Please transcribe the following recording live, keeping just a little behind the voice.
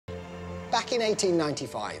Back in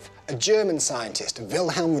 1895, a German scientist,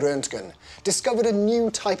 Wilhelm Röntgen, discovered a new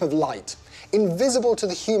type of light, invisible to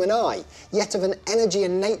the human eye, yet of an energy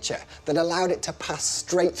and nature that allowed it to pass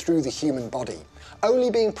straight through the human body, only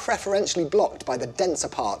being preferentially blocked by the denser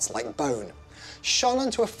parts like bone. Shone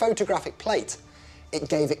onto a photographic plate, it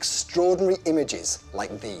gave extraordinary images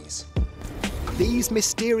like these. These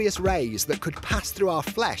mysterious rays that could pass through our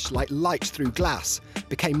flesh like light through glass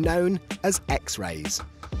became known as X-rays.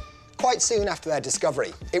 Quite soon after their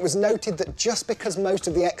discovery, it was noted that just because most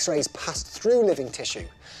of the X-rays passed through living tissue,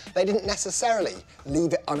 they didn't necessarily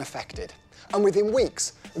leave it unaffected. And within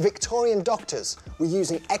weeks, Victorian doctors were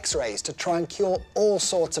using X-rays to try and cure all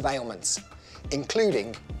sorts of ailments,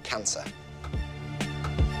 including cancer.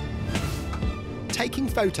 Taking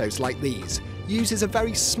photos like these uses a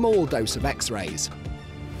very small dose of X-rays.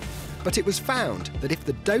 But it was found that if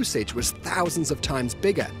the dosage was thousands of times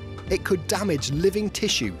bigger, it could damage living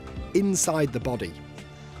tissue inside the body.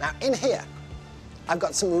 Now, in here, I've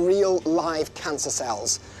got some real live cancer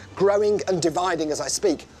cells, growing and dividing as I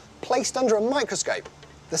speak. Placed under a microscope,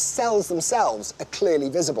 the cells themselves are clearly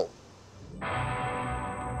visible. Now,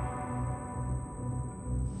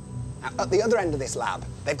 at the other end of this lab,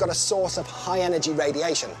 they've got a source of high-energy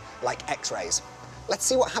radiation, like X-rays. Let's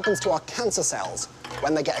see what happens to our cancer cells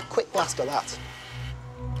when they get a quick blast of that.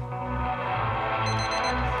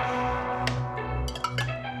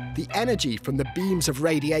 The energy from the beams of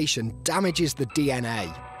radiation damages the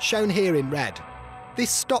DNA, shown here in red.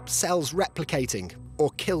 This stops cells replicating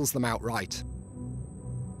or kills them outright.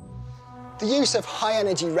 The use of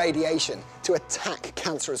high-energy radiation to attack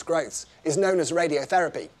cancerous growths is known as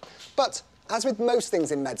radiotherapy. But, as with most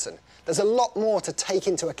things in medicine, there's a lot more to take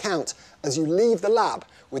into account as you leave the lab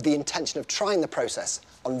with the intention of trying the process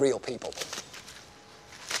on real people.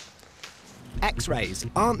 X-rays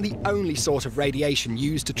aren't the only sort of radiation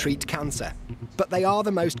used to treat cancer, but they are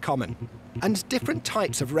the most common. And different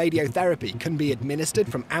types of radiotherapy can be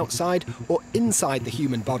administered from outside or inside the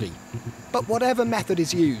human body. But whatever method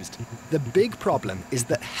is used, the big problem is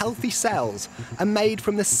that healthy cells are made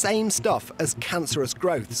from the same stuff as cancerous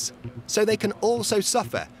growths, so they can also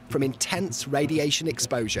suffer from intense radiation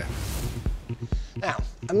exposure. Now,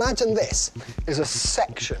 imagine this is a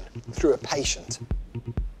section through a patient.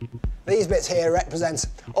 These bits here represent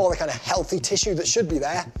all the kind of healthy tissue that should be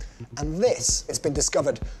there, and this, it's been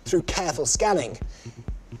discovered through careful scanning,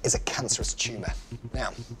 is a cancerous tumour.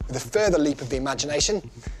 Now, with a further leap of the imagination,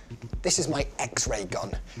 this is my X-ray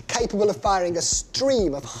gun, capable of firing a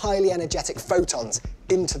stream of highly energetic photons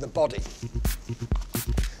into the body.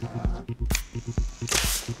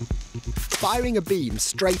 Firing a beam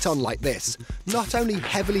straight on like this not only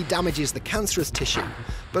heavily damages the cancerous tissue,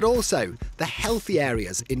 but also the healthy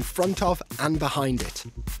areas in front of and behind it.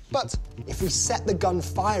 But if we set the gun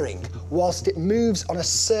firing whilst it moves on a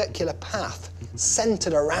circular path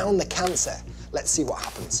centred around the cancer, let's see what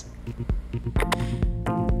happens.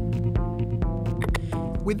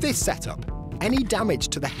 With this setup, any damage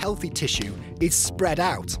to the healthy tissue is spread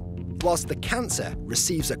out, whilst the cancer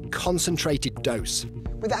receives a concentrated dose.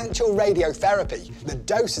 With actual radiotherapy, the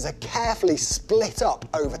doses are carefully split up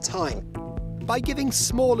over time. By giving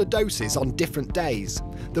smaller doses on different days,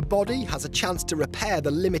 the body has a chance to repair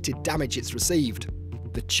the limited damage it's received.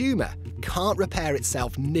 The tumour can't repair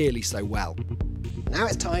itself nearly so well. Now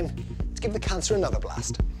it's time to give the cancer another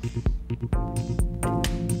blast.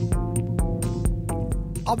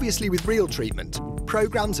 Obviously, with real treatment,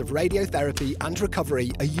 programmes of radiotherapy and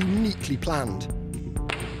recovery are uniquely planned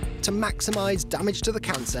to maximise damage to the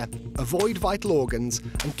cancer, avoid vital organs,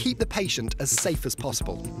 and keep the patient as safe as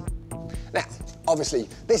possible. Now, obviously,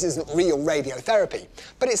 this isn't real radiotherapy,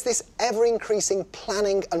 but it's this ever-increasing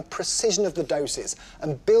planning and precision of the doses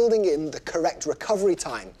and building in the correct recovery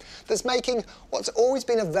time that's making what's always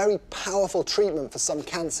been a very powerful treatment for some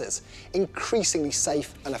cancers increasingly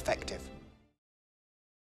safe and effective.